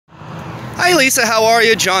Hey Lisa, how are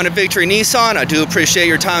you? John at Victory Nissan. I do appreciate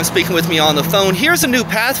your time speaking with me on the phone. Here's a new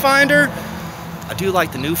Pathfinder. I do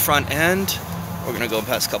like the new front end. We're gonna go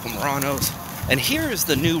past a couple Muranos. And here's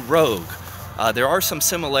the new Rogue. There are some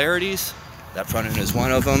similarities. That front end is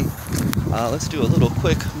one of them. Let's do a little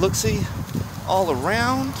quick look-see all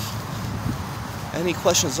around. Any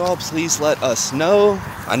questions at all, please let us know.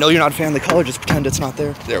 I know you're not a fan of the color, just pretend it's not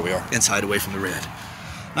there. There we are, inside away from the red.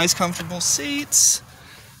 Nice comfortable seats.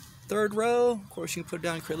 Third row, of course you can put it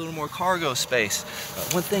down and create a little more cargo space.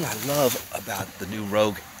 One thing I love about the new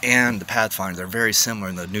Rogue and the Pathfinder, they're very similar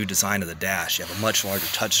in the new design of the dash. You have a much larger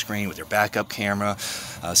touchscreen with your backup camera.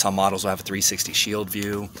 Some models will have a 360 shield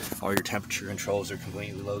view. All your temperature controls are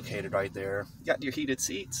conveniently located right there. You got your heated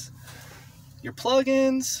seats, your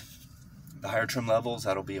plug-ins, the higher trim levels,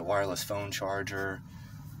 that'll be a wireless phone charger,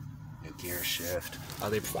 new gear shift.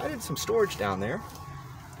 They provided some storage down there.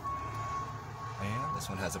 And this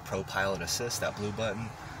one has a Pro Pilot Assist, that blue button.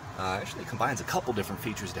 Actually combines a couple different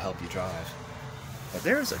features to help you drive. But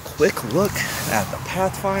there's a quick look at the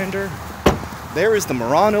Pathfinder. There is the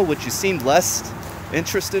Murano, which you seemed less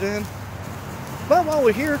interested in. But while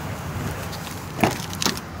we're here,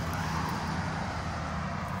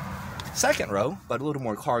 second row, but a little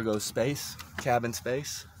more cargo space, cabin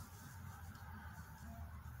space.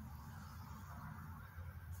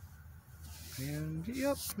 And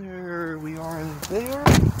yep, there we are there.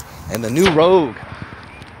 And the new Rogue.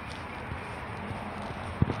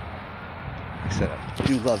 Like I said, I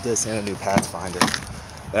do love this and a new Pathfinder.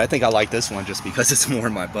 But I think I like this one just because it's more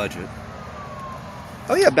in my budget.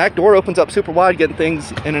 Oh yeah, back door opens up super wide, getting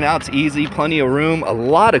things in and out's easy, plenty of room, a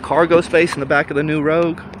lot of cargo space in the back of the new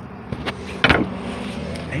Rogue.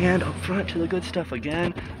 And up front to the good stuff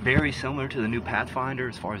again, very similar to the new Pathfinder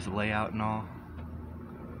as far as the layout and all.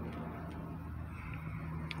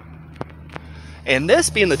 And this,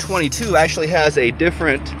 being the 22, actually has a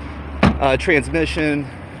different transmission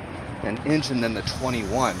and engine than the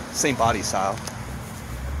 21. Same body style.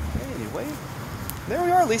 Anyway, there we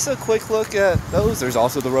are, Lisa. Quick look at those. There's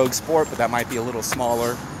also the Rogue Sport, but that might be a little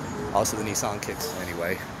smaller. Also the Nissan Kicks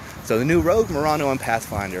anyway. So the new Rogue, Murano, and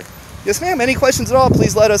Pathfinder. Yes, ma'am. Any questions at all,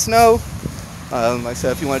 please let us know. Like I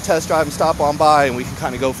said, if you want to test drive and stop on by, and we can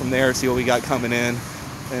kind of go from there, see what we got coming in,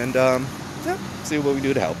 and yeah, see what we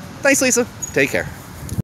do to help. Thanks, Lisa. Take care.